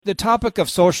The topic of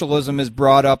socialism is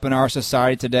brought up in our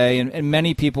society today, and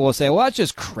many people will say, well, that's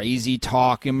just crazy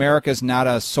talk. America's not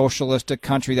a socialistic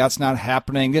country. That's not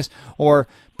happening. Or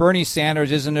Bernie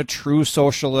Sanders isn't a true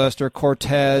socialist, or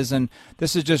Cortez, and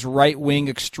this is just right-wing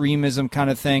extremism kind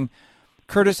of thing.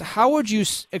 Curtis, how would you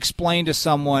explain to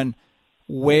someone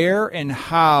where and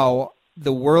how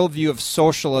the worldview of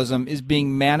socialism is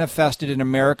being manifested in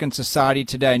American society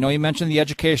today? I know you mentioned the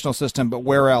educational system, but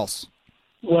where else?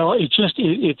 Well, it's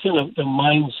in the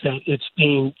mindset. It's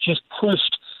being just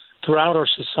pushed throughout our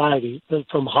society,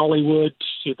 from Hollywood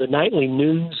to the nightly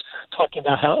news, talking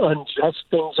about how unjust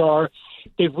things are.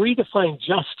 They've redefined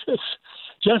justice.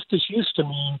 Justice used to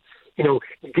mean,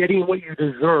 getting what you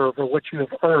deserve or what you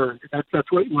have earned.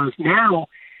 That's what it was. Now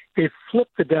they've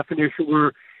flipped the definition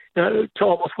where to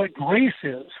almost what grace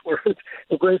is, where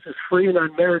grace is free and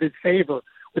unmerited favor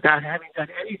without having done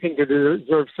anything to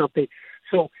deserve something.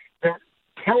 So they're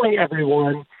telling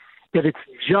everyone that it's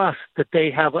just that they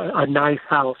have a nice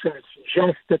house, and it's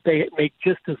just that they make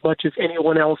just as much as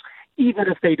anyone else, even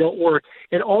if they don't work,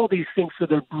 and all these things. So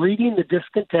they're breeding the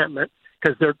discontentment,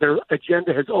 because their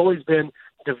agenda has always been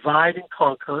divide and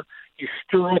conquer. You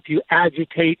stir up, you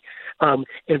agitate, and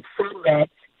from that,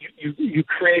 you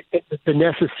create the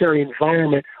necessary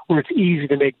environment where it's easy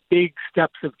to make big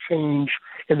steps of change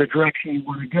in the direction you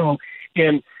want to go.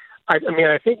 And I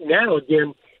think now,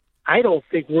 again, I don't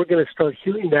think we're going to start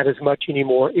hearing that as much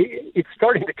anymore. It's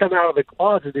starting to come out of the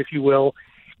closet, if you will,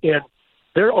 and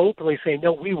they're openly saying,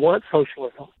 no, we want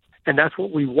socialism, and that's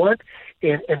what we want.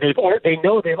 And they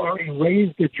know they've already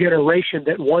raised a generation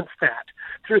that wants that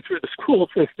through the school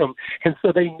system, and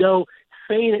so they know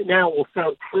saying it now will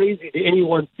sound crazy to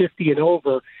anyone 50 and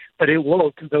over, but it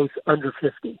won't to those under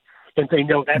 50. And they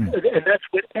know that, and that's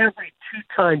what every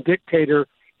two-time dictator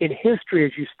in history,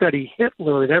 as you study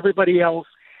Hitler and everybody else,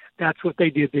 that's what they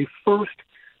did. They first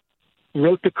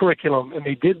wrote the curriculum, and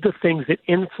they did the things that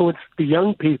influenced the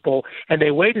young people, and they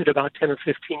waited about 10 or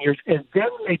 15 years, and then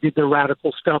they did the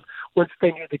radical stuff once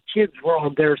they knew the kids were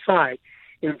on their side.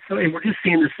 And we're just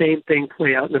seeing the same thing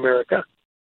play out in America.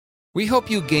 We hope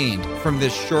you gained from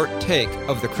this short take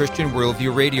of the Christian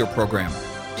Worldview radio program.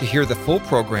 To hear the full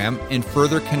program and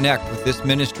further connect with this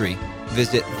ministry,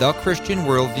 visit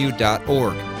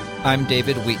thechristianworldview.org. I'm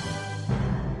David Wheaton.